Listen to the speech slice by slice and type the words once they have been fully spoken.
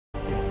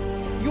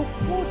you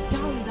put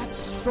down that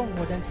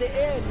stronghold and say,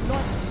 hey,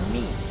 not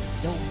me.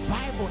 The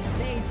Bible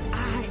says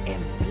I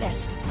am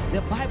blessed.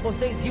 The Bible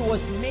says he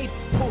was made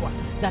poor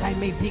that I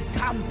may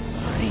become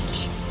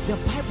rich. The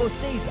Bible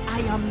says I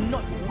am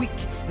not weak.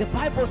 The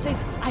Bible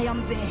says I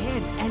am the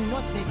head and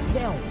not the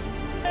tail.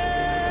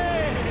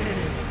 Hey!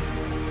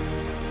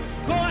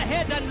 Go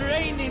ahead and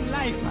reign in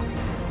life.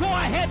 Go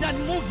ahead and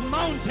move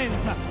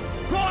mountains.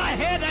 Go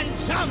ahead and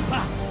jump.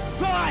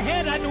 Go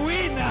ahead and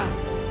win.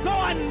 Go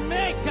and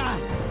make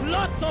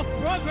lots of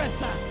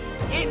progress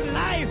in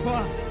life.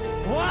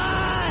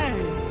 Why?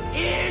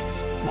 It's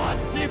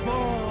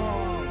possible.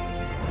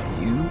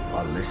 You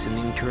are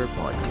listening to a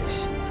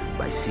podcast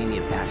by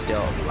Senior Pastor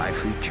of Life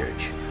Free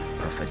Church,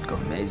 Prophet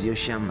Gomezyo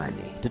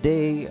Shamane.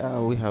 Today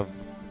we have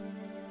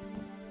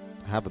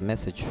a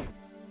message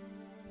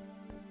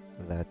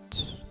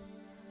that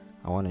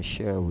I want to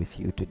share with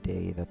you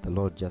today that the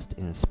Lord just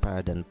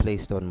inspired and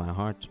placed on my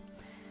heart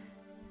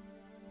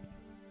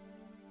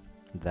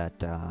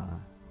that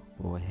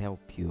will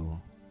help you.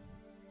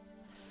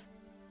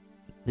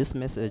 This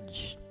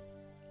message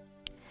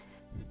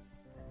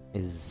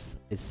is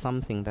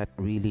something that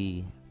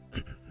really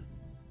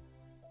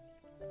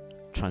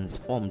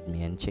transformed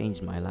me and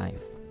changed my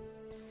life.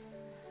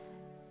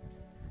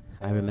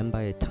 I remember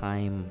a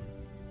time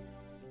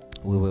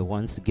we were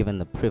once given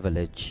the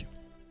privilege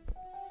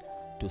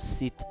to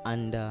sit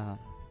under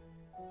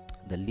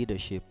the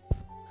leadership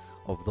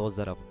of those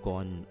that have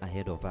gone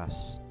ahead of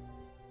us.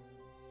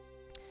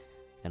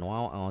 And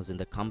while I was in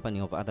the company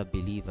of other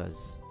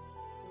believers,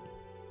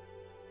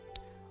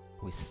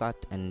 we sat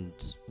and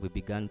we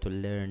began to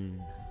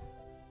learn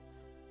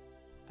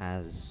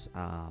as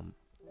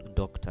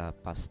Dr.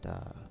 Pastor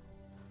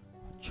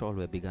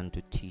Cholwe began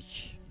to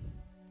teach.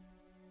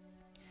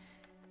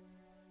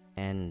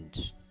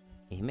 And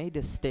he made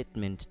a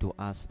statement to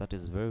us that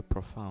is very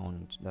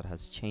profound, that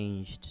has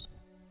changed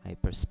my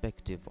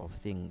perspective of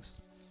things.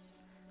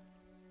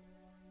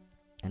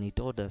 And he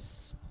told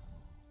us,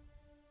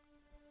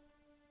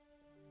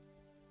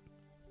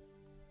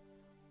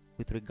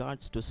 with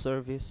regards to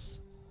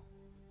service,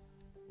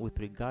 with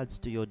regards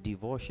to your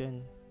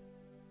devotion,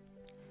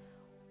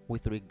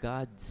 with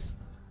regards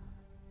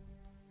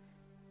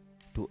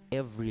to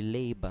every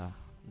labor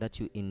that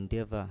you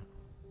endeavor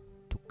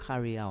to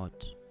carry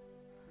out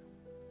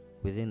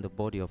within the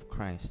body of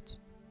Christ,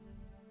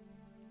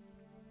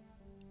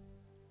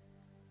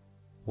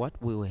 what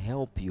will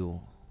help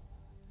you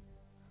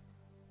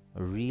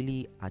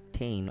really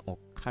attain or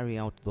carry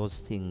out those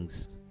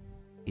things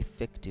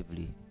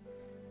effectively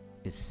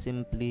is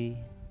simply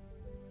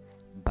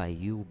by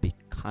you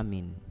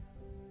becoming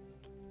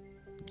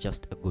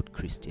just a good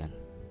Christian.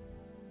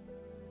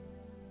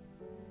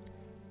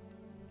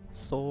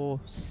 So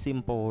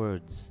simple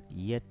words,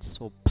 yet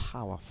so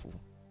powerful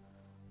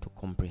to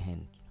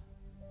comprehend.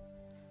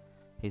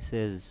 He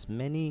says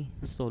many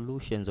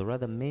solutions, or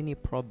rather many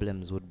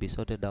problems, would be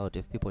sorted out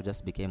if people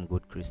just became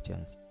good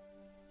Christians.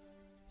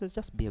 He says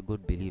just be a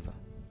good believer.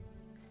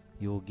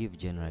 You will give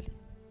generally.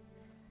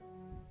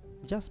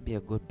 Just be a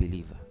good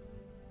believer.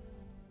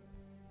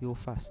 You will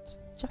fast.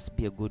 Just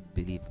be a good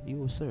believer. You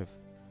will serve.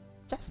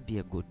 Just be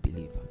a good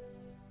believer.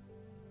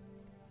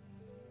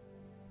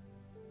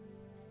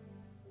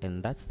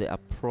 And that's the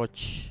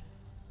approach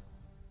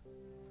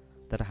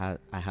that I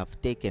have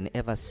taken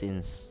ever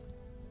since,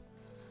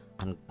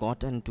 and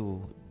gotten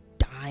to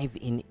dive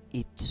in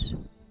it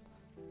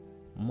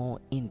more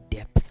in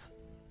depth.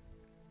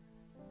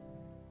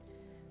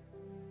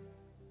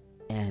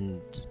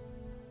 And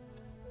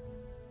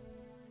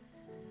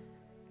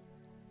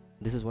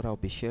this is what I'll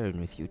be sharing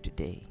with you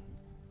today.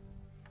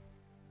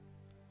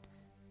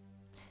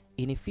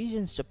 In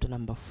Ephesians chapter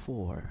number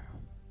 4,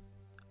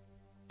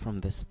 from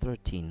verse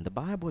 13, the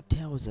Bible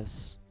tells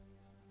us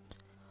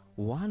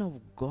one of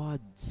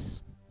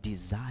God's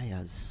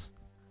desires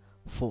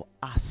for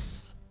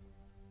us,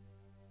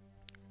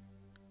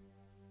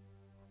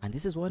 and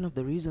this is one of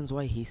the reasons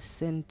why he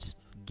sent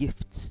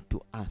gifts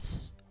to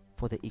us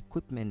for the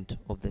equipment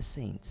of the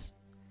saints.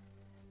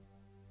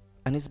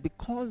 And it's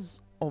because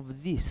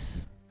of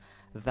this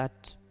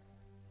that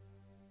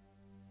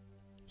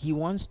he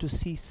wants to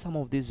see some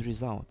of these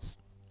results.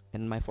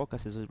 And my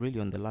focus is really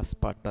on the last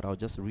part, but I'll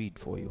just read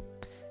for you.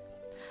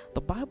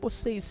 The Bible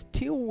says,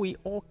 till we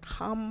all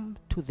come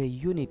to the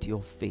unity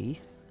of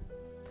faith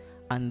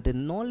and the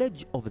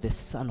knowledge of the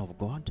Son of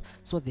God.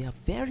 So there are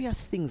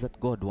various things that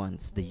God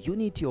wants. The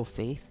unity of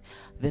faith,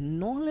 the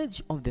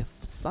knowledge of the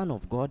Son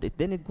of God.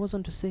 Then it goes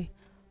on to say,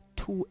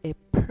 to a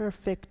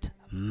perfect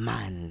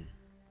man.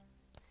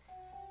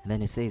 And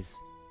then it says,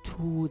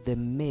 to the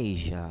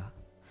measure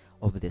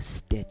of the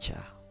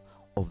stature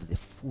of the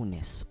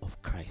fullness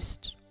of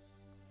Christ.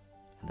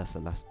 And that's the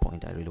last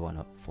point I really want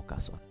to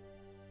focus on.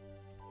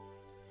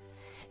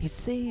 It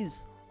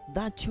says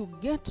that you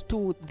get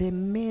to the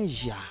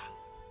measure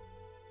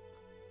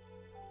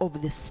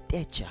of the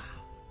stature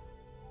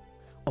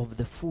of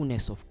the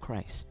fullness of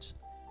Christ.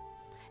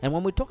 And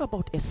when we talk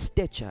about a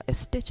stature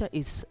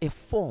is a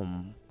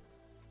form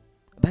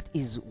that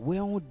is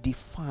well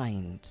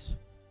defined.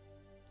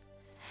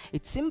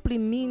 It simply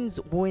means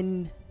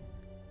when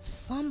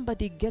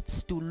somebody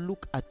gets to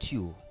look at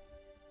you,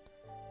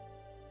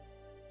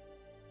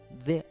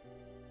 the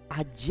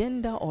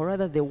agenda, or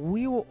rather the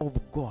will of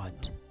God,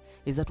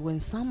 is that when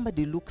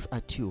somebody looks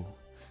at you,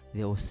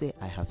 they will say,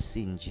 I have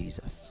seen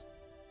Jesus.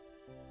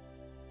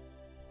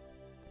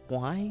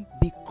 Why?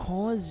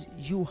 Because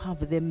you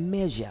have the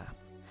measure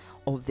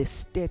of the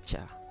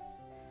stature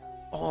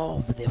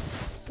of the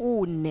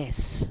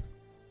fullness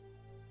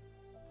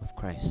of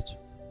Christ.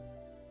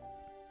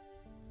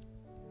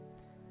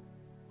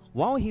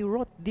 While he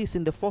wrote this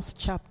in the 4th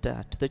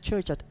chapter to the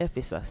church at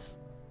Ephesus,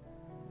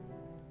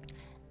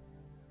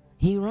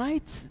 he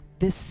writes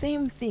the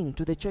same thing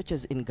to the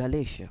churches in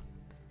Galatia.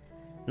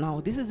 Now,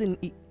 this is in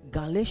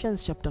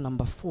Galatians chapter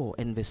number 4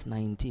 and verse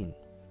 19.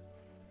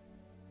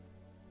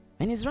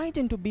 And he's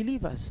writing to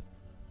believers.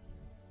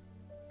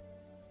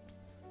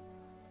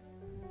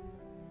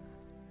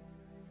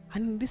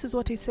 And this is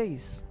what he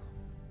says.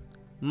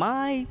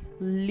 My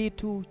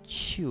little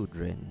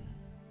children,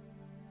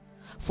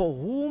 for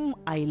whom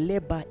I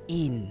labor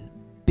in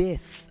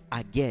birth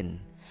again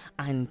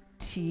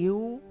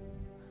until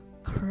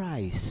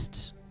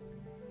Christ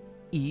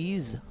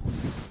is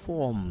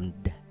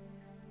formed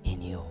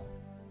in you.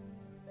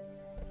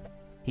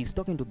 He's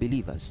talking to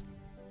believers.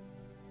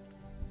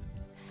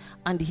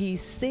 And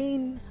he's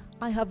saying,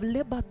 I have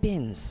labor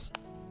pains.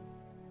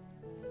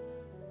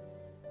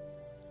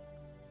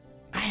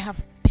 I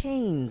have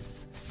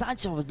pains,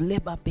 such as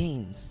labor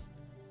pains.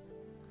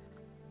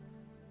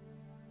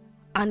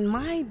 And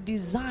my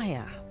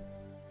desire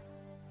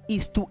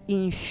is to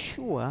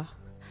ensure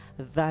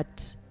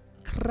that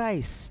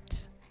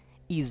Christ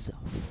is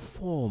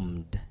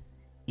formed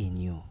in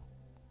you.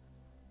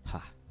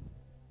 Ha.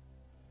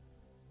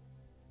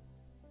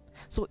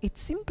 So it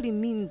simply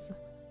means,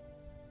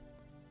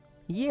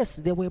 yes,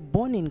 they were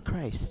born in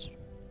Christ,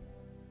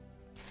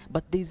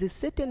 but there is a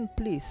certain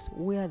place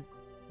where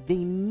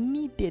they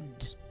needed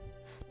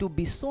to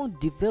be so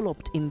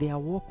developed in their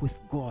walk with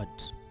God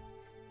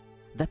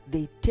that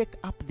they take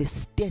up the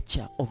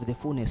stature of the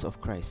fullness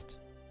of Christ.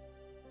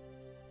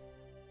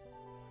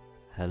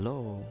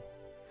 Hello.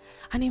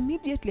 And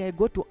immediately I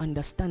got to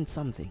understand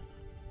something.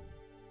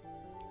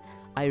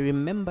 I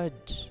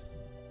remembered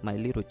my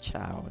little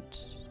child,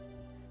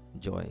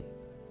 Joy.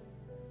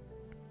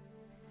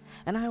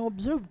 And I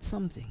observed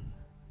something.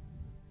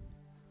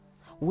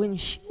 When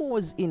she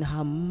was in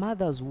her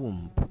mother's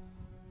womb,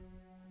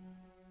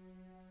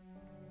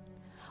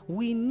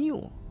 we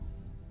knew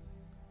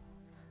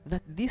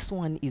that this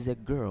one is a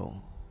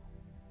girl.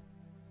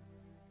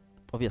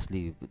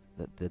 Obviously,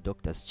 the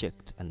doctors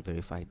checked and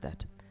verified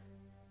that.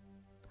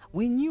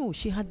 We knew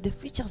she had the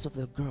features of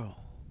the girl.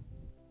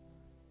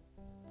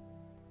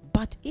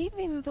 But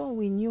even though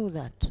we knew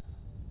that,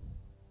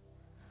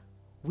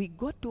 we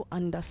got to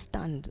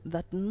understand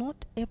that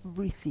not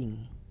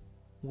everything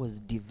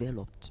was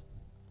developed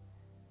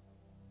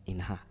in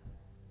her.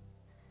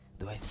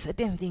 There were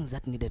certain things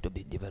that needed to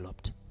be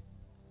developed.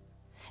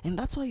 And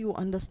that's why you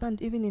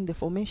understand, even in the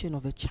formation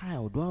of a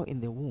child while in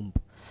the womb,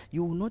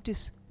 you will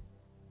notice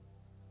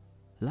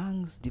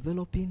lungs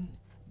developing,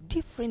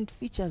 different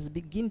features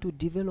begin to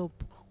develop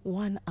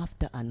one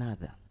after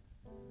another.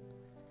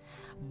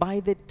 By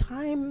the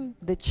time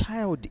the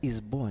child is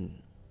born,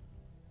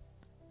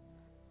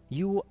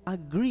 you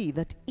agree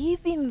that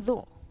even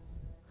though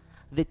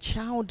the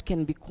child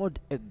can be called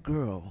a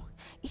girl,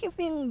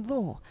 even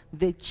though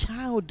the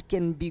child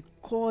can be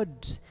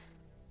called,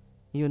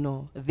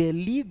 the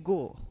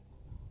legal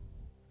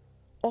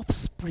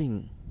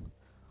offspring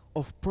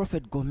of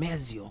Prophet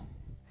Gomezyo,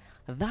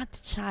 that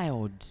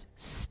child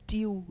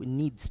still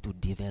needs to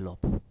develop.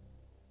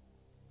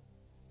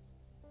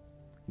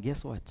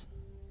 Guess what?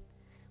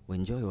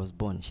 When Joy was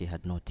born, she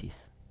had no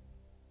teeth.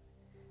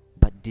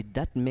 But did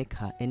that make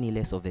her any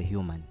less of a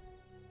human?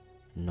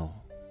 No.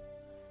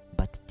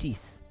 But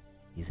teeth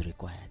is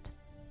required.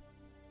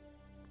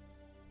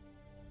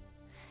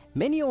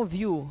 Many of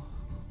you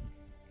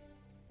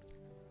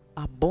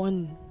are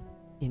born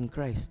in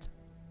Christ.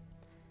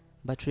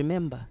 But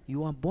remember,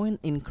 you are born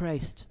in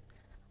Christ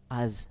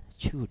as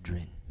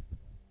children.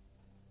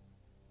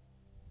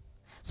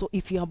 So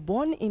if you are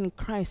born in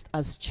Christ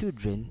as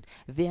children,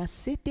 there are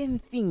certain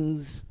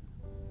things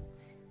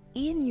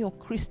in your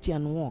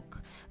Christian walk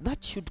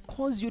that should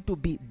cause you to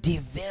be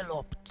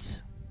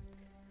developed.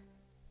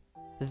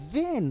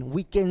 Then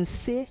we can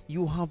say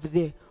you have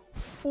the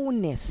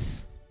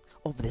fullness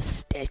of the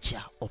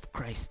stature of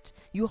Christ.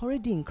 You're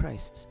already in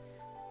Christ.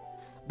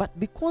 But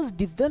because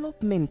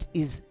development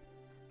is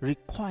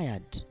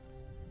required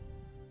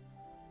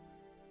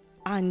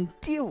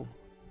until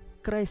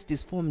Christ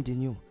is formed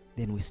in you,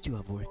 then we still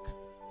have work.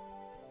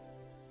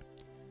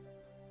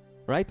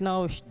 Right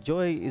now,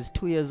 Joy is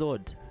 2 years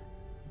old.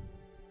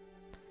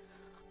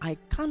 I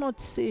cannot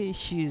say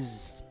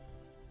she's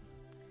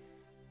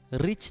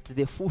reached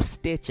the full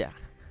stature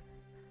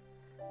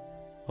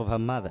of her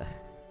mother,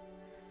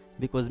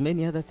 because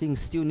many other things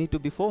still need to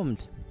be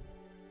formed.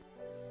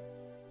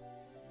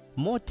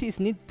 More teeth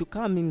need to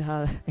come in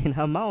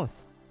her mouth.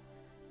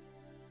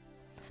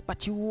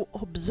 But you will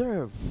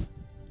observe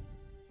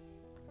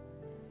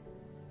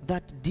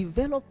that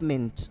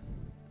development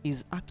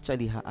is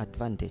actually her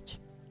advantage.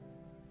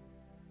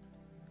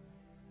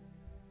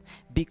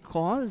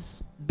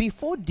 Because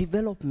before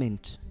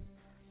development,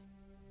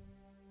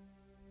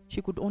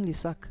 she could only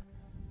suck.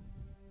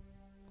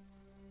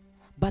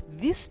 But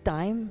this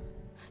time,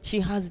 she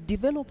has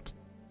developed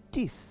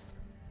teeth.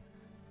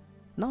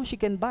 Now she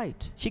can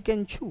bite, she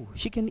can chew,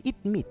 she can eat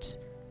meat.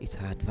 It's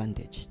her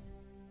advantage.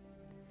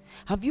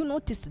 Have you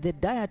noticed the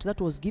diet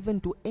that was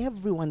given to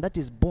everyone that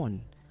is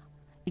born?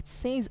 It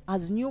says,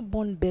 as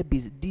newborn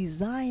babies,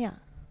 desire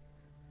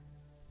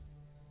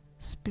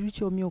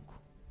spiritual milk,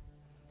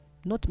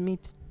 not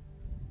meat,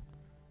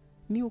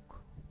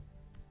 milk.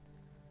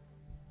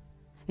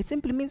 It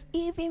simply means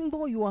even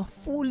though you are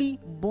fully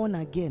born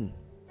again,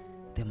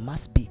 there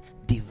must be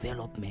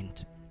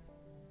development.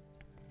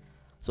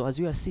 So as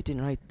you are sitting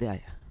right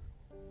there,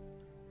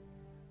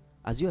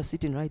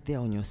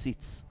 on your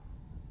seats,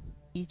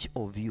 each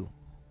of you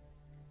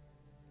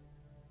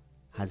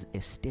has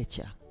a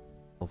stature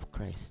of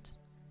Christ.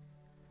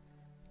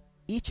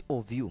 Each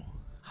of you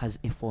has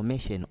a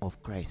formation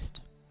of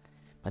Christ.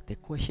 But the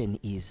question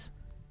is,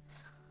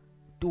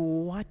 to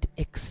what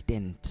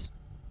extent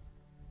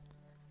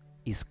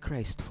is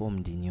Christ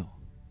formed in you?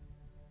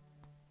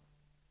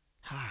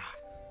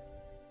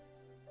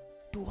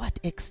 To what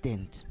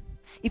extent?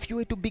 If you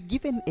were to be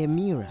given a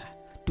mirror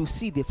to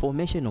see the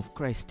formation of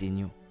Christ in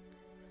you,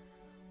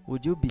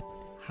 would you be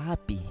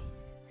happy?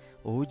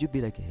 Or would you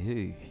be like,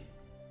 hey,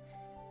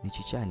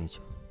 nichicha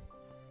nicho?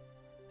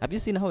 Have you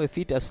seen how a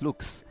fetus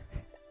looks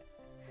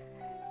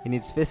in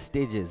its first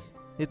stages?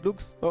 It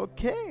looks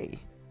okay.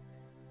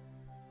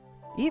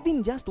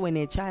 Even just when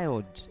a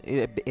child,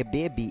 a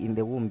baby in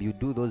the womb, you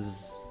do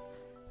those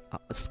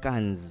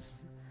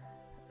scans.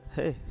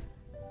 Hey,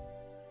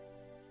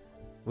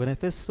 when I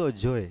first saw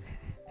Joy,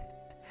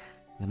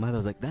 the mother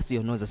was like, that's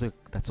your nose. I said,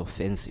 that's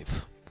offensive.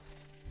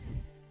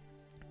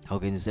 How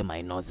can you say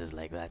my nose is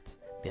like that?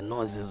 The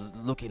nose is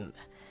looking...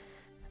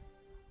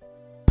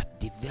 But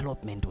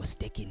development was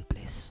taking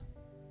place.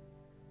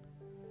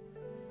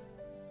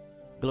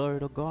 Glory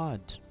to God.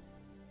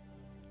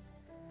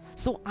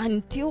 So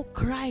until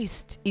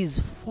Christ is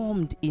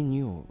formed in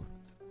you.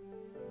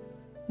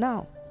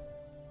 Now,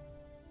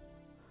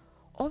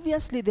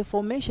 obviously the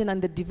formation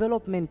and the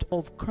development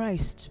of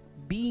Christ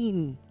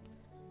being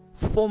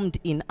formed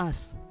in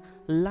us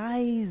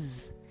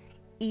lies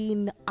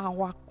in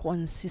our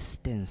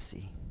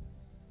consistency,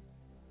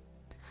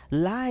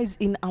 lies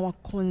in our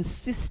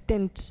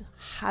consistent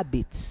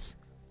habits,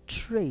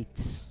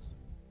 traits.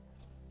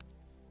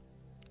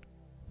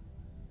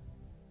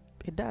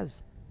 It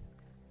does.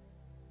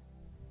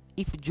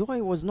 If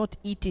Joy was not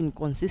eating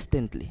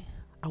consistently,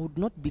 I would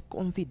not be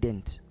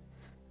confident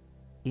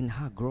in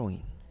her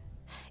growing.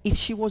 If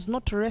she was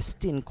not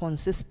resting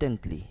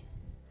consistently,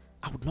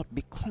 I would not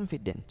be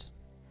confident.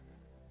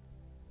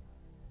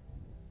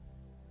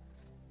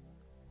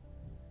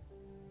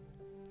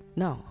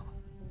 Now,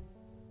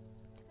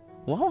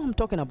 while I'm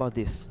talking about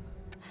this,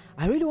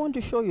 I really want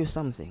to show you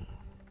something.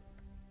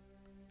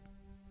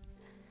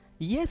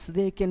 Yes,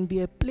 there can be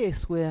a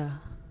place where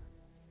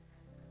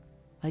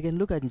I can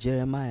look at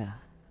Jeremiah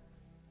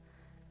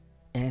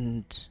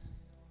and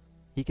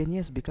he can,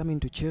 yes, be coming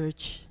to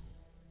church,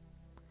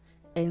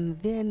 and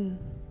then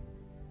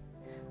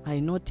I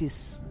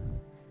notice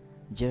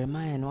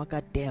Jeremiah and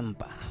Waka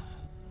temper.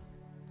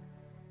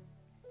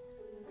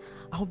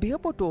 I'll be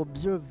able to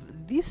observe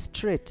this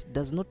trait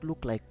does not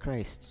look like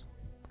Christ,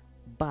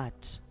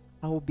 but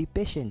I will be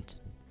patient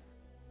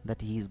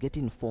that he is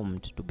getting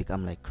formed to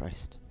become like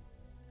Christ.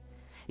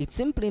 It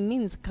simply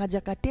means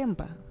kaja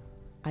katempa.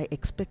 I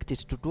expect it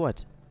to do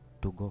what?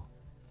 To go.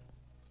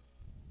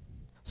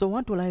 So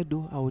what will I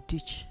do? I will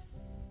teach.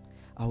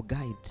 I'll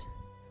guide.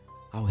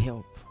 I'll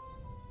help.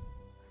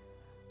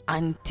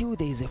 Until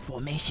there is a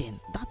formation.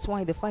 That's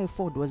why the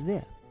fivefold was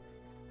there.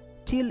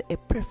 Till a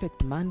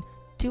perfect man,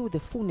 till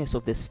the fullness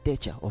of the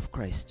stature of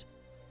Christ.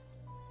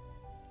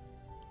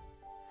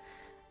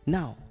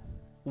 Now,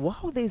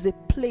 while there is a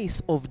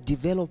place of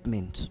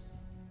development,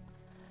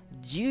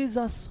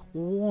 Jesus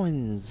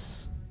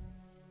warns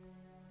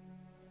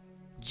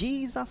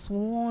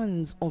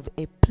of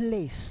a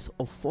place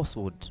of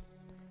falsehood.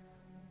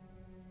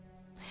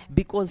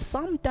 Because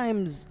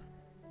sometimes,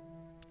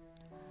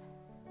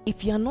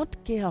 if you are not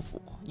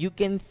careful, you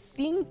can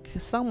think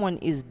someone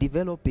is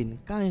developing,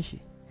 kanshi.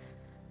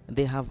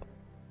 They have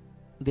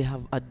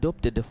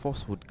adopted a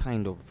falsehood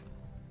kind of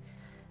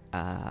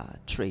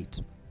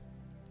trait.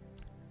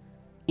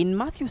 In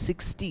Matthew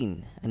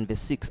 16 and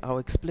verse 6, I'll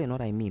explain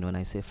what I mean when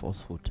I say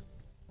falsehood.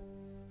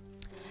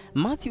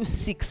 Matthew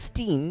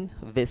 16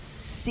 verse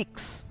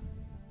 6,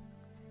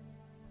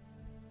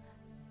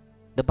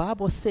 the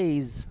Bible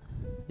says,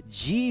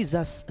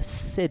 Jesus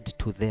said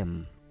to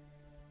them.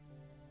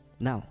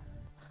 Now,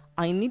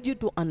 I need you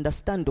to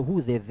understand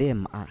who the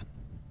them are.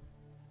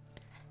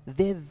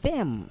 The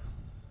them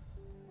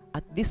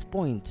at this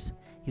point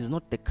is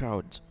not the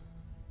crowd.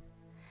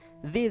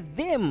 The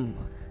them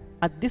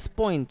at this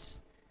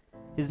point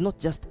He's not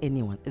just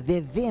anyone.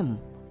 Them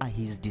are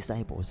his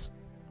disciples.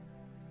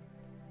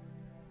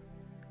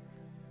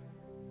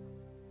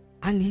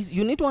 And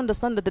you need to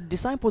understand that the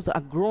disciples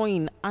are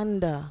growing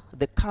under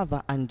the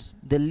cover and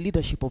the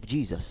leadership of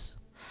Jesus.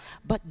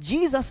 But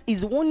Jesus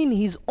is warning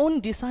his own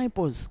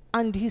disciples,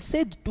 and he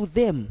said to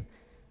them,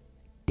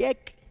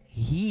 take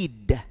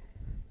heed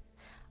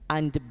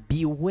and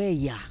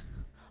beware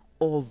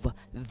of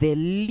the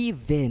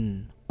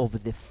leaven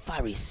of the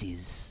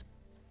Pharisees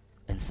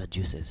and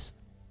Sadducees.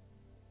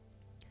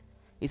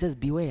 He says,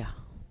 beware.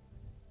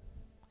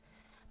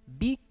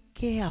 Be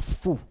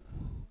careful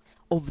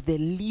of the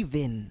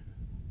leaven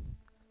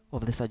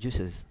of the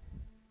Sadducees.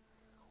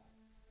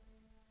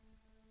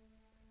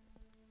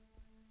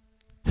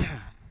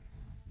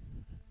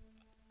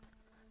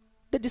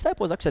 The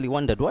disciples actually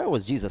wondered, why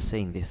was Jesus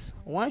saying this?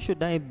 Why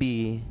should I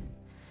be,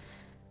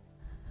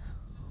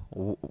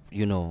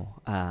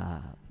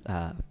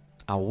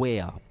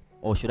 aware,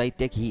 or should I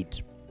take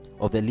heed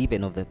of the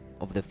leaven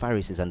of the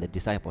Pharisees and the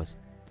disciples?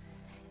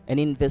 And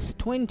in verse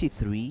 12,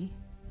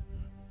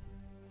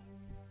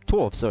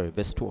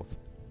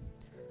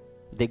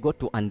 they got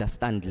to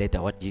understand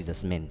later what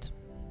Jesus meant.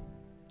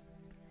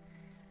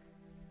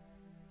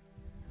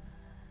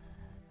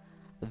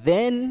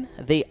 Then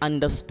they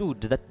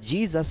understood that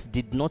Jesus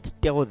did not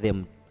tell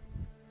them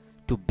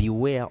to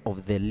beware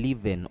of the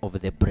leaven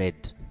of the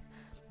bread,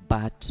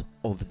 but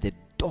of the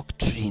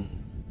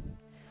doctrine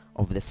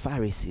of the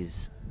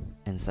Pharisees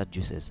and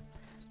Sadducees.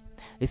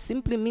 It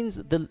simply means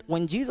that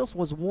when Jesus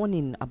was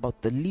warning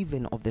about the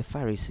leaven of the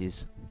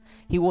Pharisees,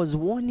 he was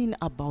warning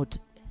about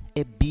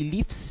a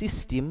belief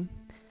system,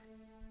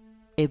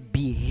 a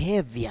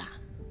behavior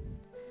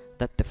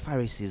that the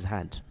Pharisees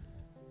had.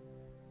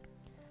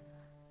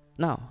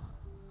 Now,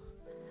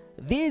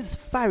 these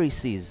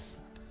Pharisees,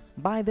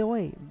 by the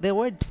way, the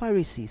word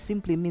Pharisee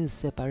simply means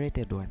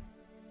separated one.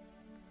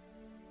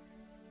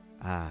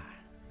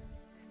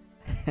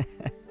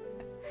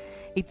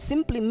 It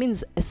simply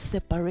means a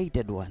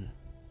separated one.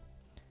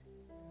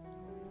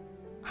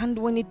 And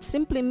when it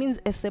simply means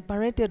a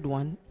separated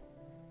one,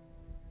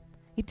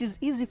 it is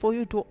easy for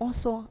you to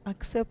also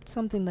accept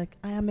something like,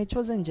 I am a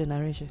chosen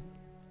generation.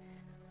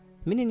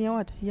 Meaning you're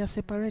what? You're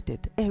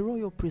separated. A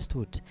royal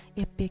priesthood.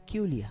 A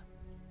peculiar.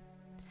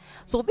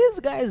 So these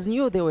guys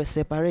knew they were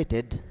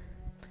separated,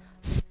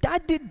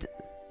 studied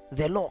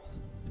the law,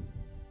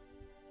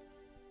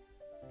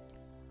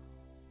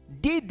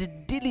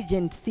 did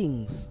diligent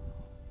things.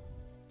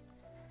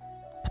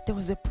 But there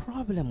was a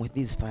problem with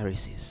these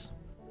Pharisees.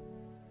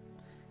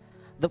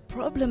 The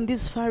problem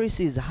these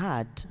Pharisees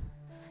had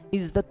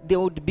is that they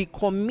would be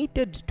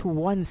committed to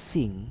one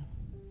thing,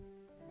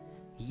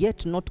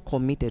 yet not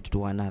committed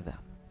to another.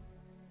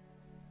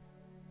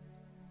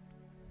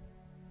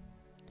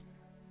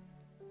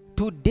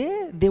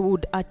 Today, they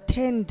would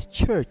attend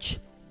church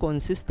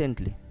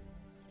consistently.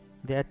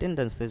 Their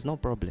attendance, there's no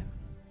problem.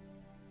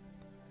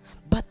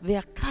 But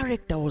their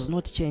character was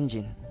not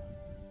changing.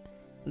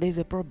 There's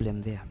a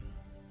problem there.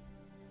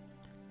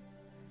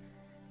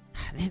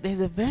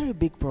 There's a very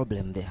big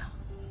problem there.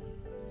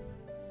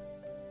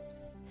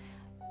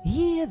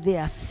 Here they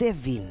are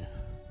saving.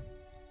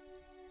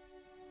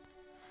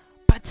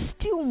 But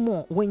still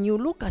more, when you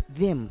look at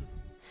them,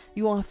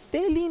 you are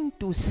failing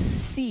to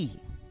see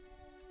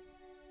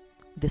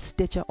the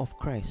stature of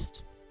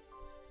Christ.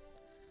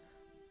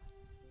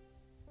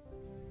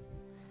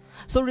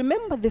 So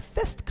remember, the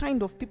first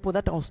kind of people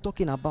that I was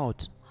talking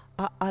about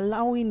are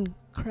allowing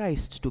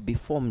Christ to be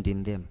formed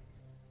in them.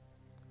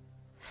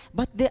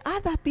 But the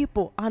other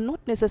people are not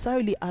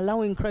necessarily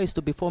allowing Christ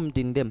to be formed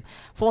in them.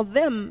 For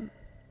them,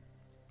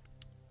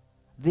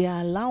 they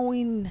are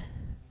allowing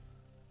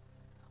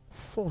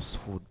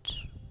falsehood.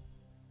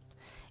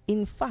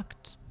 In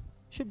fact,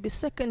 should be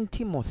 2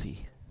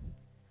 Timothy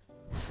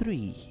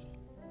 3,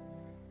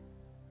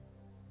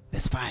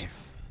 verse 5.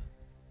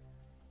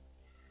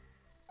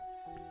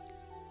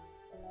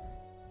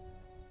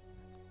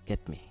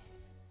 Get me?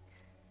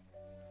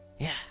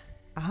 Yeah.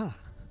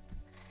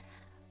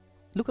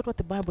 Look at what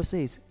the Bible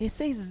says. It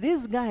says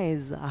these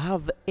guys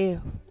have a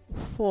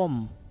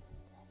form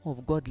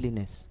of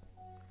godliness,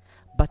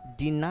 but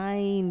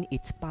denying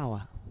its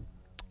power.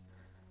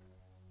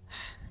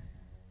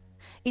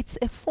 It's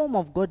a form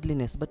of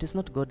godliness, but it's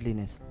not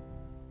godliness.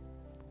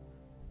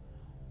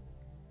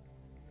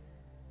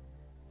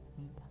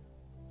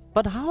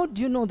 But how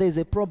do you know there's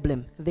a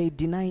problem? They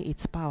deny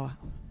its power.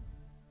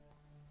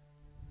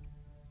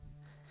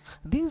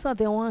 These are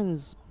the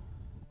ones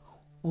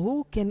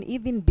who can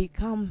even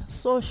become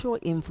social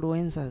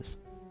influencers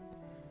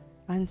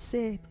and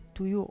say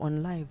to you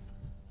on live,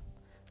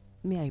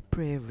 me, I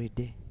pray every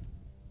day.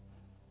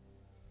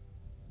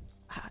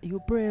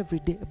 You pray every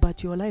day,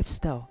 but your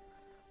lifestyle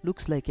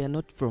looks like you're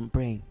not from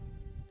praying.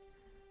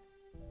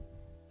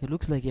 It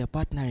looks like you're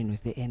partnering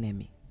with the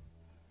enemy.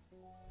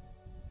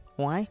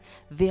 Why?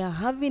 They are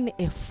having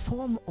a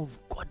form of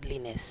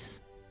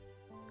godliness.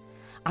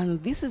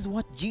 And this is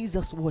what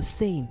Jesus was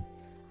saying.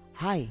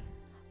 Hi,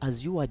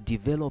 as you are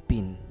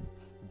developing,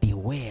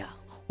 beware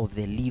of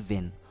the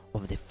leaven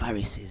of the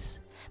Pharisees.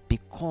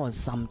 Because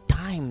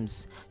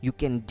sometimes you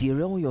can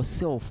derail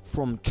yourself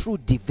from true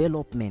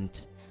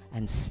development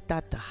and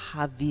start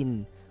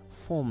having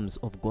forms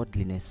of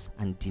godliness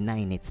and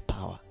denying its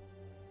power.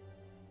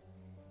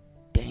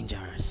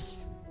 Dangerous.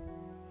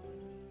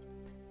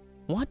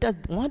 What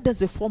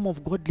does a form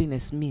of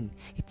godliness mean?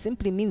 It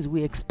simply means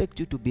we expect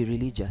you to be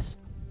religious.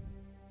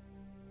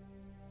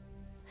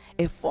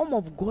 A form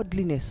of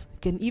godliness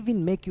can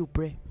even make you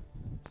pray.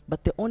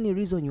 But the only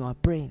reason you are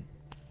praying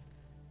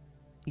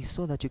is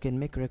so that you can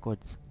make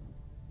records.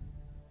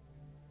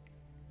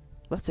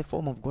 That's a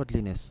form of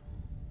godliness.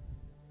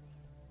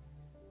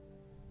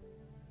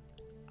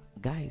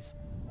 Guys,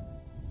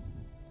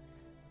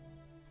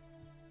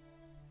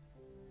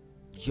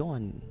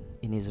 John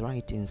in his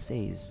writing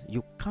says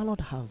you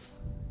cannot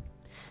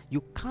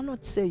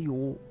say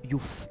you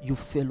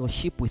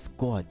fellowship with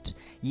God,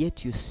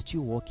 yet you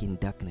still walk in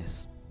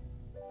darkness.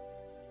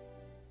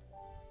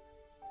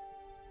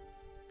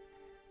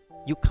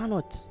 You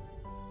cannot.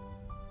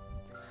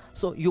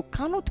 So you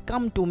cannot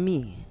come to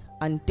me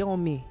and tell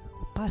me,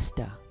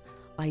 Pastor,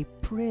 I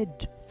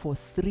prayed for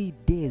 3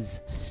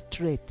 days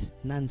straight,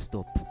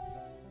 non-stop.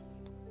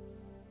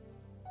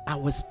 I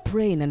was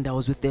praying and I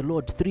was with the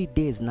Lord 3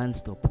 days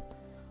non-stop.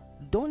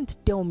 Don't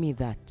tell me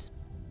that.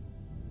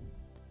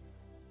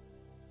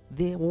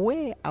 The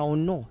way I'll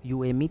know you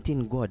were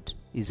meeting God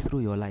is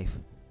through your life.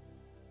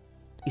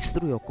 It's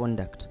through your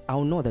conduct.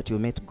 I'll know that you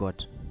met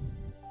God.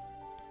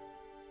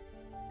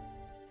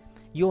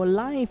 Your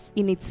life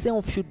in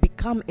itself should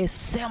become a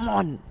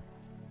sermon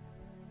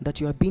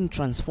that you are being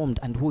transformed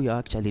and who you are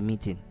actually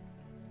meeting.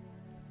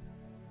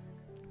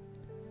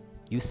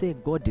 You say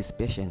God is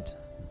patient,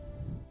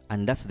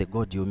 and that's the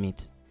God you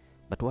meet.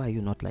 But why are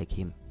you not like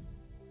him?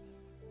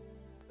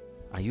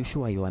 Are you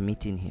sure you are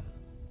meeting him?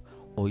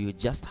 Or you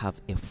just have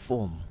a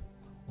form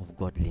of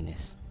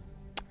godliness?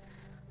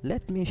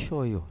 Let me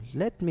show you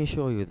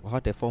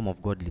what a form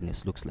of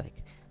godliness looks like.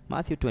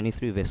 Matthew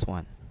 23 verse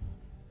 1.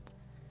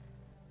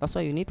 That's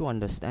why you need to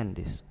understand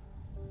this.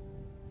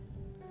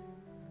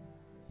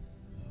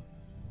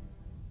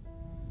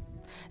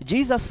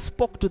 Jesus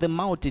spoke to the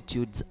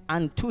multitudes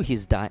and to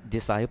his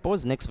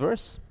disciples, next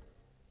verse,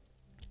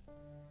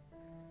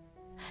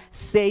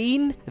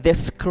 saying, the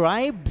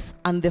scribes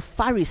and the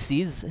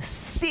Pharisees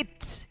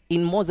sit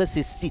in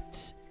Moses'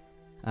 seat.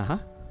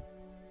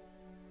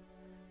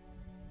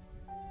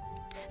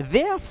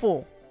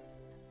 Therefore,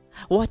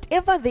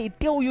 whatever they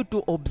tell you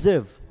to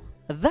observe,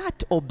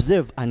 that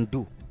observe and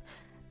do.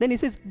 Then he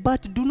says,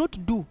 but do not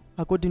do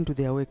according to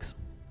their works.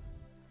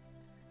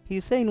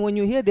 He's saying when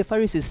you hear the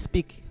Pharisees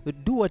speak,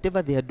 do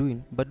whatever they are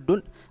doing, but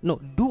do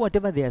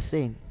whatever they are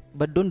saying,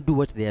 but don't do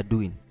what they are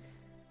doing.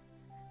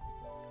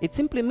 It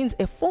simply means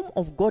a form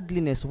of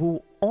godliness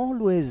will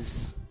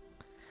always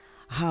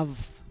have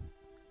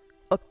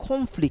a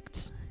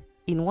conflict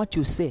in what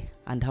you say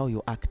and how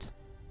you act.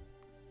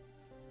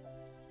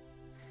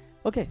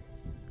 Okay.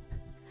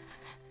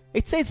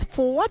 It says,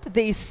 for what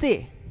they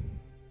say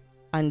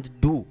and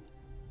do.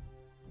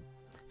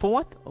 For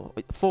what?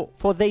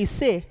 For they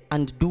say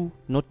and do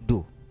not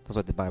do. That's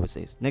what the Bible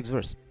says. Next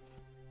verse.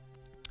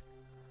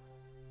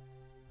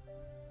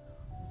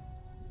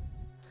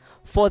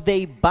 For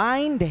they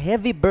bind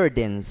heavy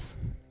burdens,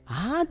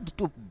 hard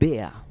to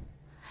bear,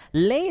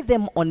 lay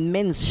them on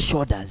men's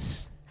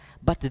shoulders,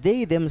 but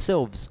they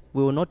themselves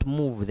will not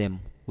move them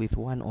with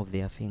one of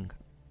their finger.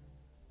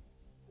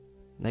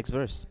 Next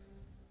verse.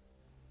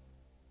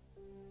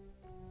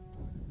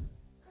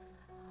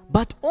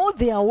 But all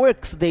their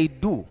works they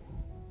do.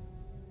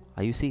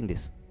 Are you seeing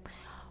this?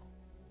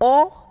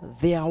 All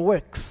their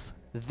works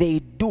they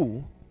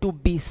do to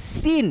be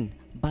seen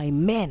by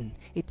men.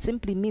 It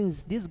simply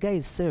means these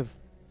guys serve.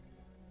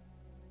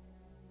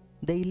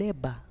 They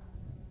labor.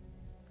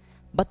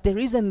 But the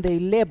reason they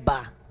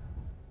labor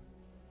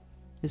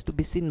is to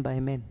be seen by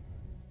men.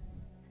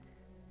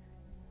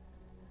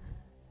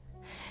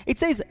 It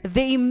says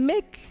they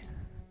make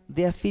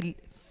their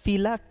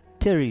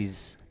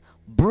phylacteries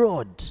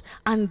broad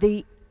and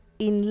they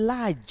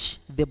enlarge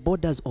the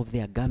borders of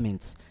their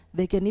garments.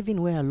 They can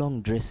even wear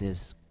long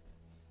dresses.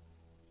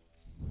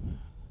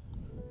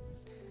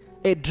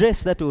 A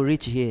dress that will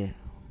reach here.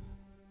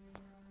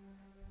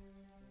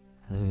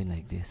 Something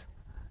like this.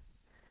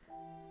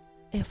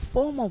 A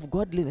form of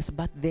godliness,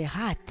 but the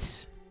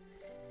heart,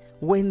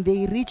 when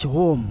they reach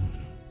home,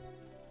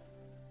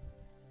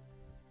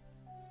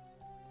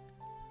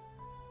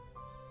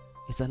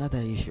 it's another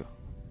issue.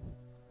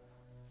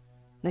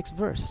 Next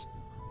verse.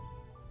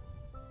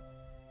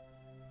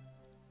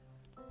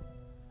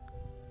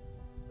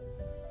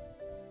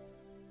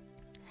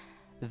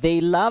 They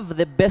love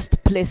the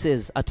best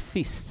places at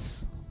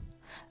feasts,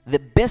 the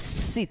best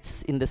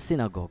seats in the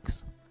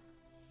synagogues.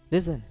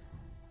 Listen.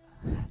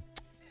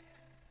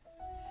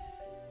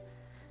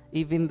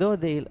 Even though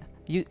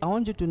I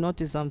want you to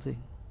notice something.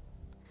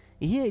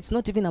 Here it's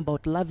not even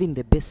about loving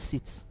the best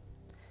seats.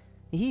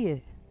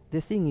 Here,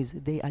 the thing is,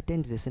 they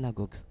attend the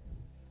synagogues.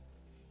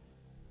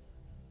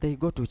 They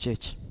go to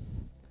church.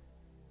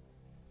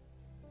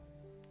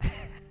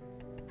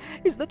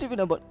 It's not even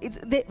about, it's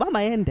the Mama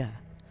Enda.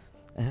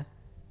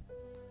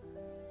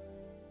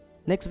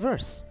 Next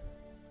verse.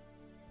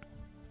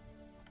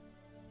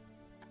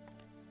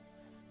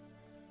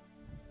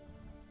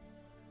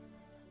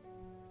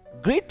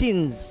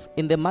 Greetings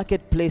in the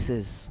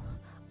marketplaces,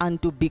 and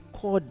to be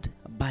called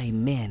by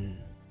men,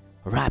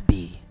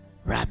 Rabbi,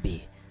 Rabbi.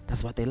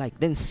 That's what they like.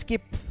 Then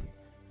skip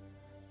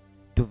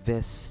to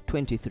verse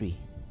 23.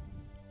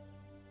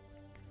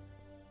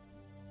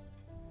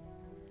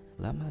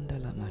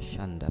 Lamanda lama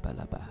shanda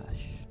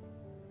balabahash.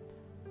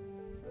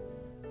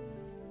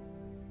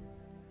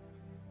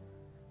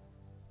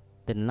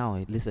 Then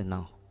now, listen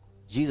now.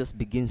 Jesus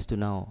begins to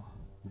now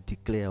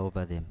declare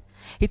over them.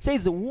 It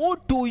says, woe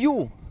to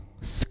you,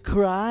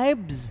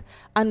 scribes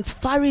and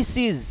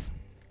Pharisees,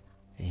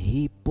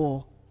 hypocrites,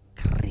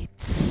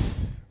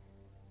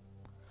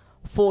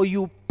 for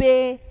you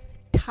pay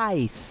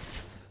tithe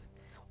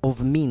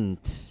of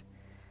mint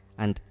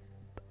and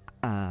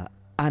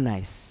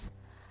anise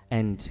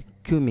and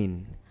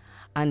cumin,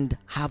 and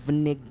have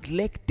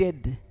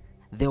neglected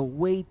the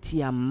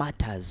weightier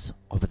matters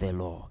of the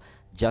law,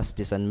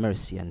 justice and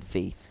mercy and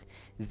faith.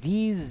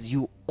 These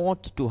you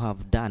ought to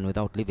have done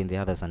without leaving the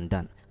others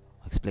undone.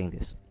 I'll explain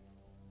this.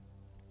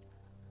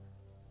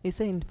 He's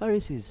saying,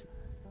 Pharisees,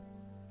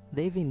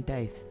 they even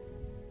tithe.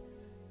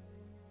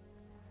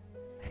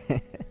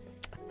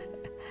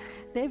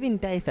 They even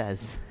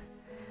tithers.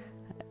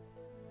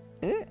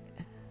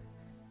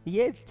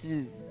 Yet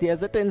there are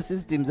certain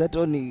systems that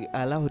only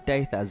allow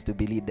tithers to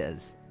be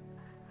leaders,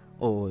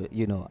 or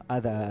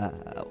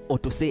or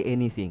to say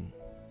anything.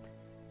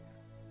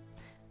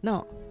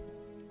 Now,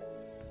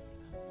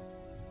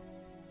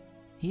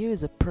 here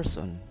is a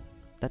person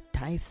that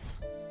tithes,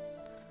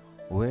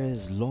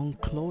 wears long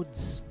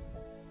clothes,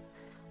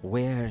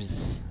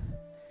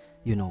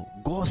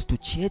 goes to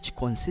church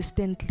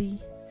consistently,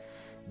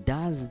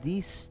 does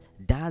this,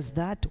 does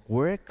that,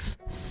 works,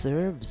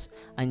 serves,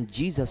 and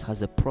Jesus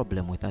has a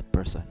problem with that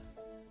person.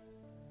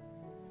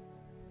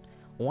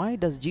 Why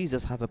does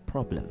Jesus have a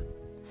problem?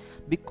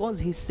 Because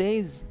he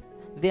says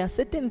there are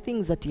certain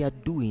things that you are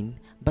doing,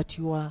 but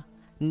you are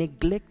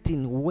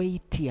neglecting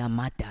weightier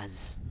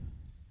matters.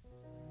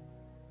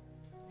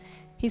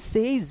 He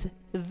says,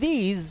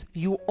 these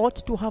you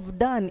ought to have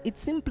done. It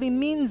simply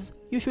means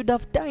you should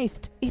have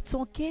tithed. It's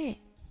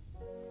okay.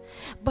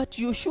 But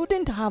you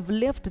shouldn't have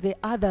left the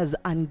others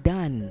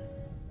undone.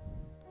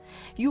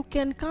 You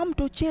can come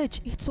to church,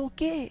 it's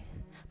okay.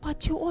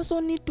 But you also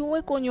need to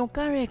work on your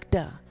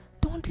character.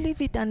 Don't leave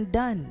it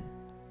undone.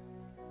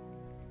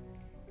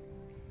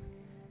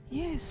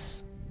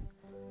 Yes.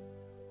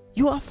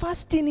 You are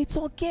fasting, it's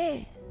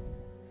okay.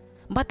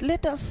 But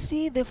let us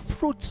see the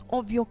fruits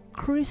of your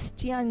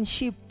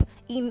Christianship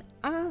in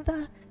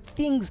other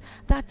things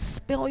that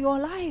spell your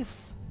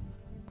life.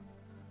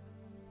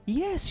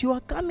 Yes, you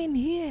are coming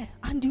here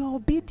and you are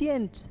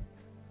obedient.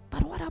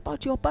 But what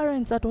about your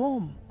parents at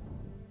home?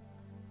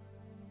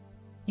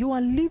 You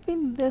are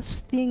leaving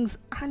these things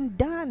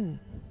undone.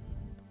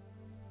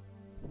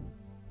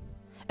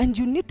 And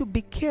you need to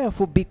be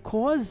careful,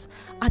 because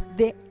at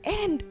the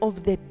end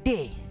of the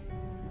day,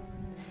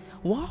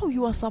 while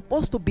you are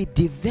supposed to be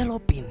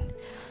developing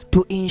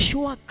to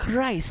ensure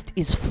Christ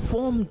is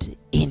formed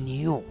in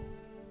you,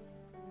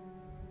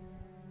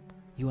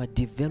 you are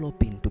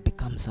developing to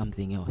become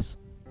something else.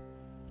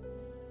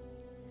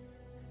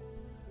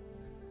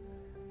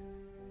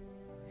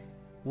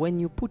 When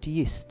you put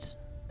yeast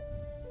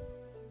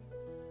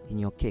in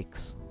your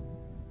cakes,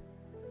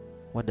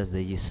 what does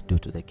the yeast do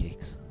to the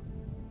cakes?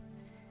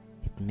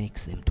 It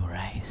makes them to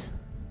rise.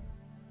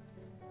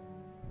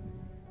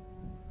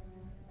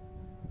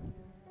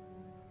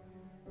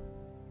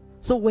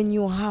 So when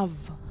you have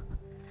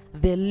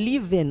the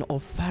leaven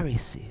of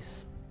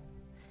Pharisees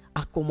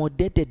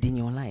accommodated in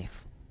your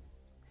life,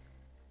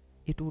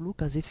 it will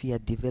look as if you are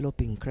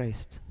developing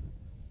Christ.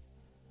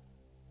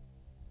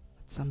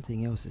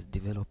 Something else is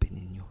developing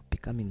in you,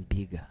 becoming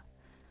bigger.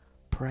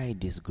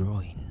 Pride is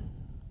growing.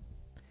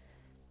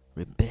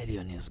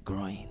 Rebellion is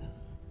growing.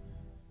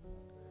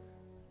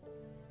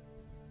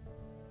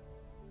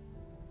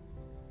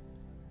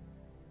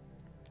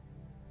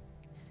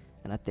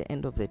 And at the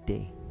end of the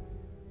day,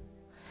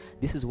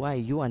 this is why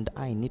you and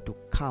I need to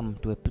come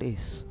to a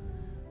place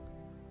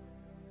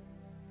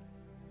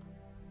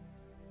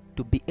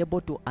to be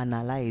able to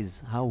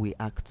analyze how we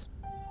act.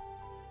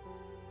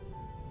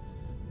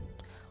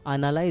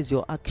 Analyze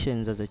your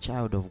actions as a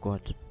child of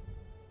God.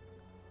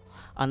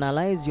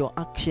 Analyze your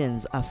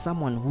actions as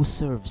someone who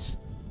serves.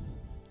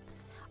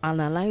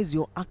 Analyze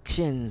your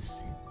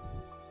actions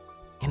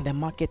in the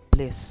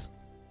marketplace.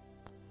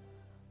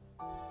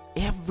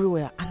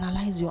 Everywhere,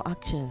 analyze your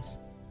actions.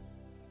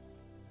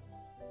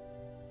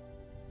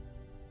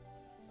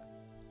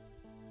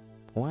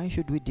 Why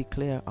should we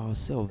declare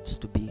ourselves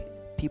to be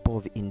people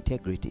of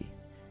integrity,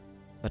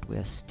 but we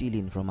are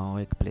stealing from our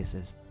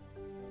workplaces?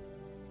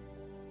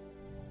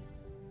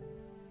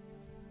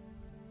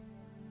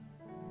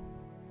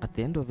 At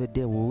the end of the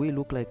day, will we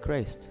look like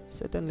Christ?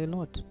 Certainly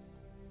not.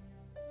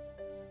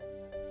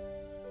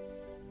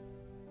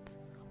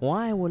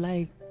 Why will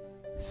I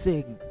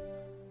sing,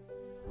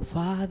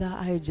 Father,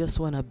 I just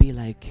want to be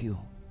like you?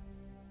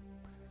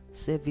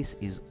 Service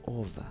is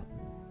over.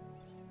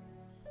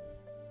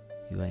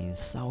 You are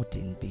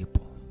insulting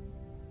people.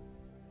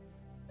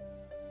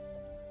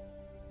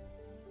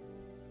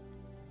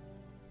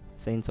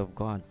 Saints of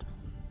God,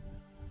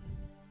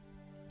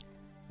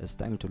 it's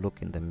time to look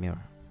in the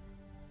mirror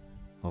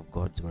of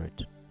God's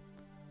word.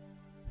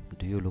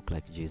 Do you look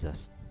like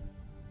Jesus?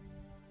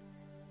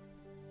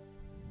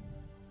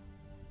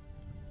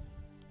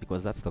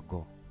 Because that's the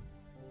goal.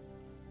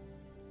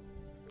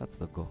 That's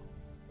the goal.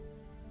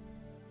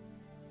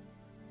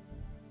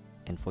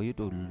 And for you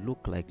to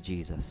look like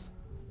Jesus,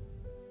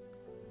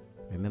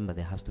 remember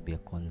there has to be a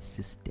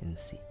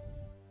consistency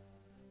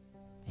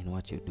in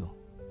what you do.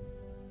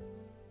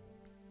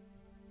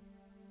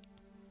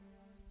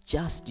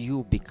 Just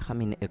you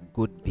becoming a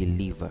good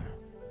believer,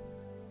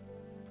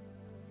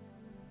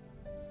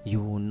 you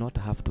will not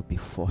have to be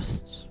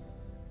forced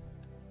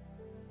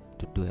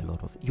to do a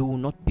lot of. You will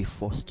not be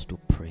forced to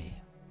pray.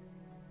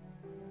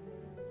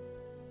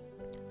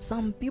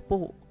 Some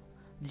people,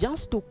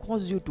 just to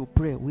cause you to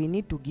pray, we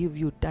need to give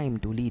you time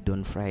to lead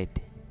on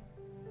Friday.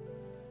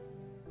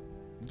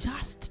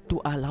 Just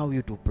to allow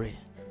you to pray.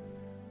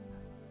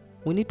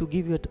 We need to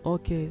give you,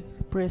 okay,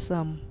 pray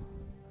some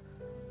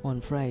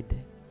on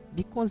Friday.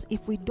 Because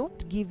if we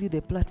don't give you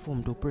the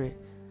platform to pray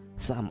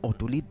some or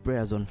to lead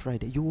prayers on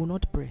Friday, you will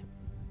not pray.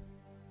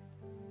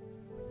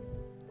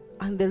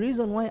 And the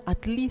reason why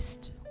at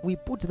least we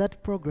put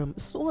that program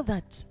so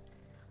that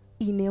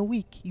in a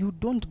week you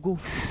don't go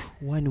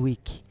 1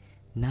 week,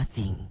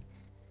 nothing.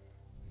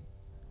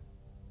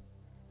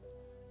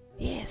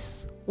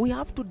 Yes, we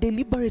have to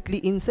deliberately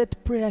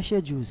insert prayer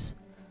schedules.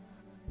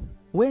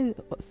 When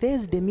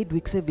Thursday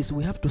midweek service,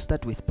 we have to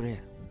start with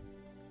prayer.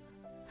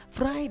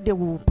 Friday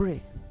we will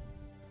pray.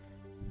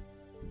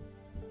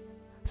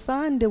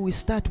 Sunday we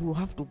start, we'll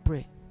have to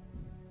pray.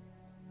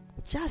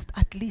 Just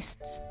at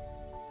least.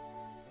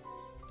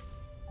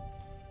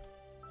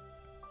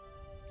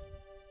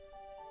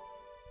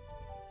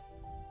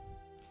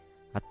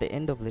 At the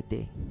end of the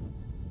day,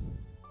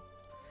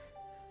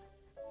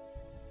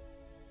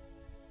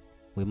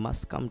 we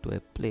must come to a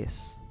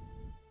place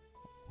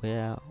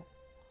where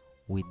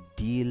we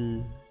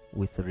deal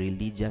with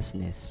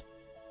religiousness,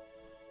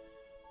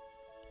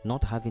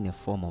 not having a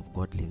form of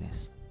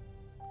godliness.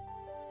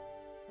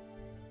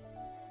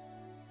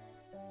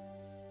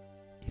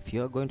 If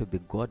you are going to be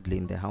godly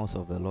in the house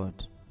of the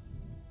Lord,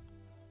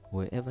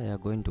 wherever you are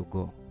going to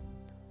go,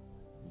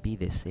 be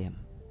the same.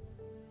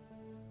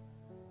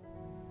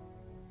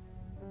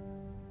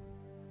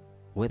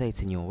 Whether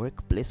it's in your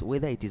workplace,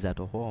 whether it is at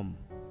home.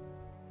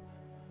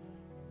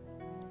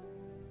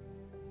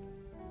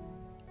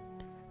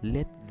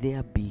 Let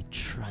there be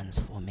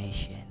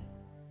transformation.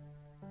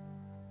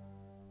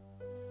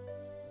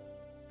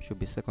 Should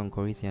be 2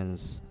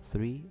 Corinthians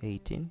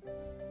 3:18.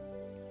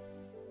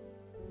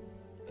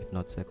 If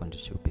not second, it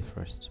should be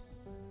first.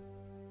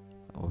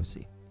 Or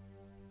see.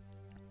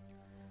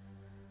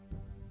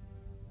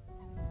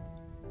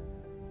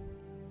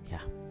 Yeah.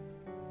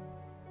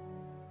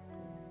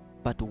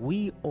 But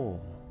we all,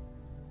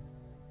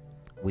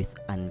 with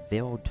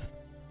unveiled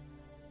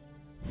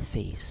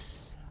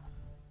face.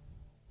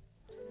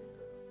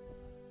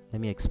 Let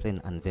me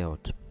explain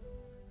unveiled.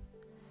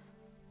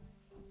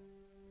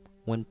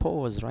 When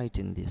Paul was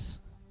writing this,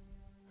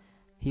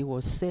 he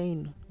was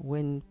saying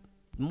when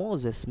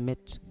Moses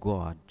met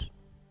God,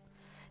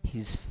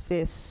 his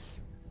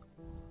face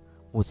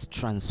was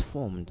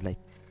transformed. Like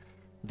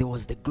there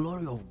was the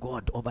glory of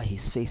God over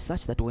his face,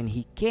 such that when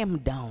he came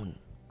down,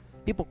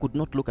 people could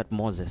not look at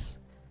Moses.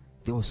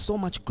 There was so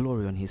much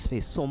glory on his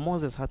face. So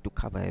Moses had to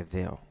cover a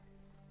veil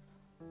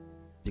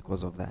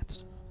because of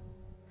that,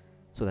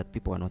 so that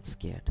people are not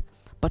scared.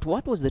 But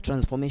what was the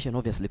transformation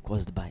obviously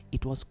caused by?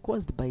 It was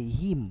caused by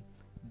him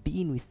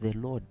being with the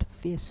Lord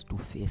face to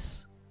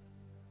face.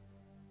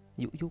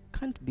 You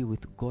can't be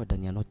with God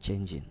and you're not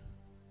changing.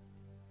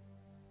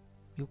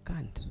 You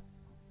can't.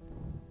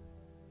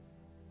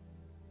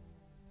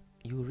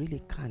 You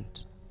really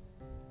can't.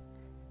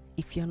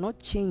 If you're not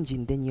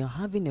changing, then you're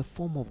having a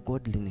form of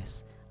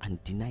godliness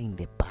and denying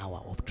the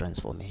power of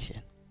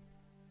transformation.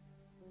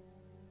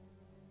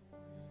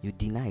 You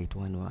deny it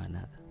one way or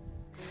another.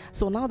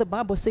 So now the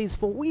Bible says,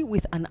 for we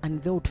with an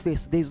unveiled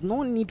face, there's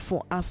no need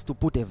for us to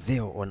put a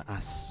veil on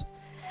us.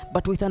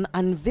 But with an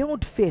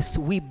unveiled face,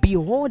 we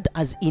behold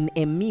as in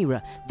a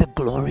mirror the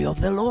glory of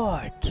the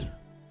Lord.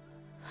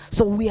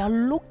 So we are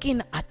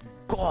looking at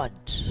God.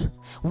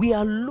 We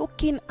are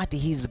looking at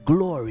his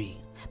glory,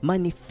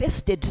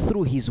 manifested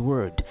through his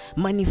word,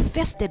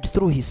 manifested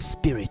through his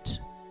spirit.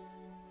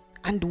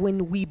 And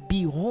when we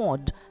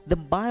behold, the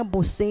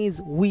Bible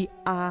says we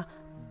are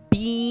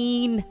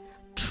being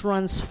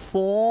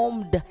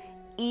transformed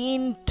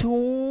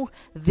into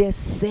the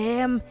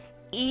same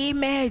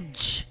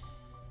image.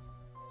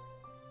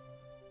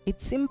 It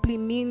simply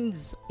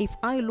means if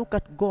I look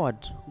at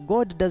God,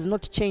 God does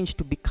not change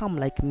to become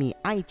like me.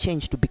 I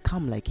change to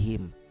become like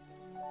him.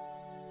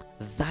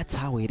 That's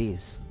how it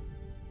is.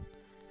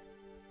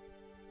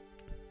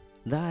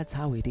 That's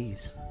how it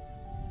is.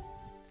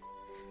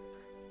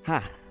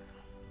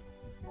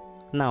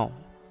 Now,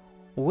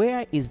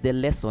 where is the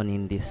lesson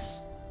in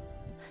this?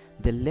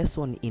 The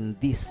lesson in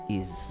this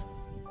is,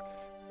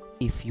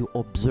 if you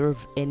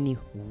observe any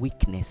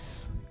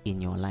weakness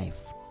in your life,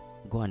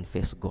 go and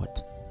face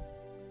God.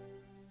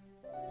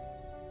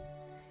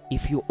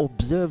 If you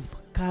observe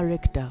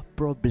character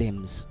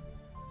problems,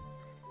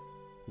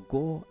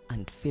 go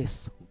and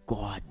face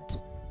God.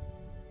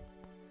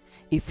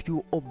 If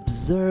you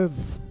observe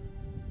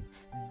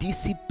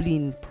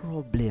discipline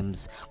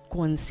problems,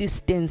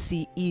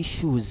 consistency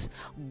issues,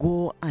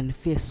 go and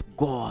face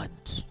God.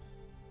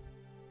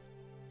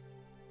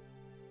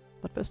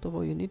 But first of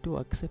all, you need to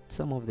accept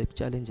some of the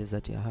challenges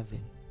that you're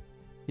having.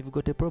 If you've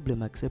got a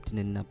problem, accept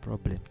nina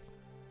problem.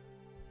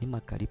 Ni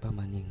makaripa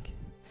maningi.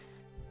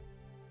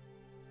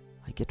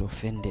 I get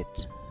offended.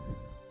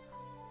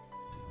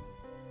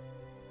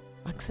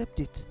 Accept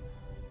it.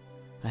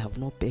 I have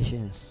no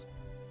patience.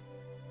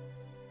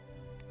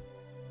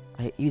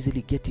 I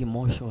easily get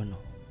emotional.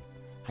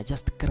 I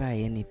just cry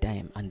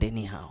anytime and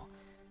anyhow.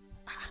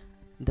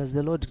 Does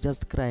the Lord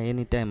just cry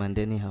anytime and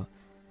anyhow?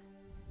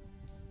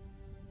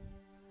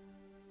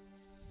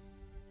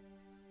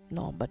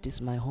 No, but it's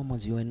my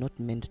hormones. You are not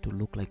meant to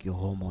look like your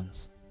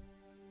hormones.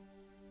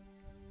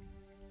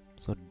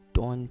 So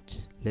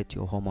don't let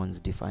your hormones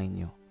define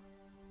you.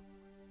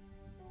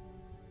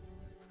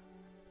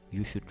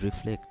 You should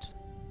reflect.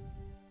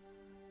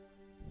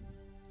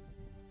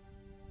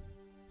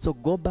 So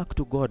go back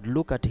to God,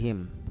 look at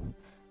Him.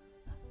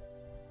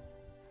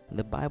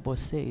 The Bible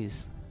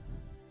says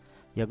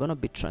you're going to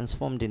be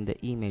transformed in the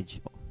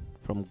image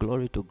from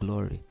glory to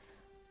glory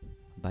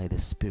by the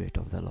Spirit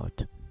of the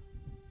Lord.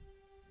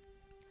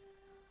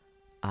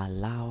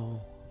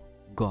 Allow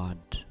God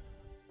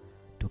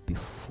to be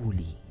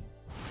fully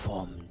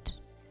formed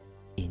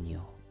in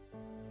you.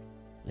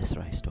 Let's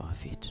rise to our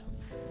feet.